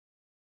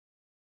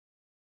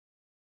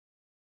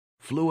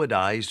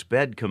Fluidized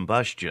bed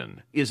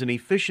combustion is an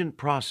efficient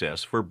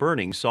process for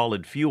burning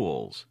solid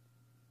fuels.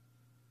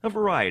 A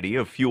variety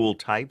of fuel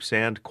types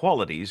and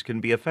qualities can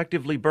be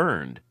effectively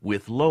burned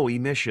with low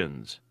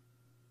emissions.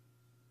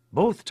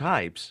 Both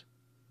types,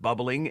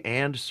 bubbling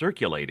and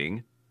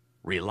circulating,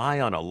 rely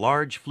on a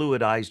large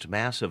fluidized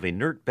mass of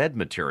inert bed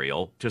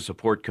material to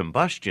support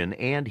combustion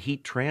and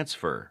heat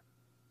transfer.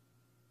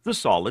 The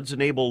solids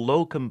enable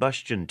low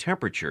combustion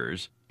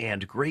temperatures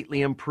and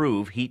greatly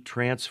improve heat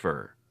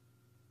transfer.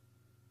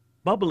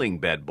 Bubbling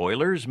bed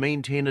boilers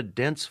maintain a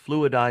dense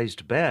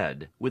fluidized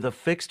bed with a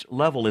fixed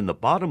level in the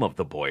bottom of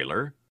the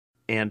boiler,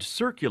 and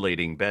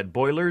circulating bed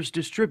boilers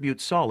distribute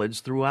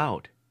solids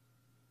throughout.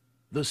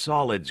 The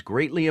solids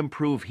greatly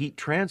improve heat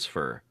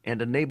transfer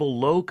and enable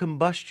low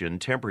combustion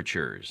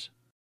temperatures.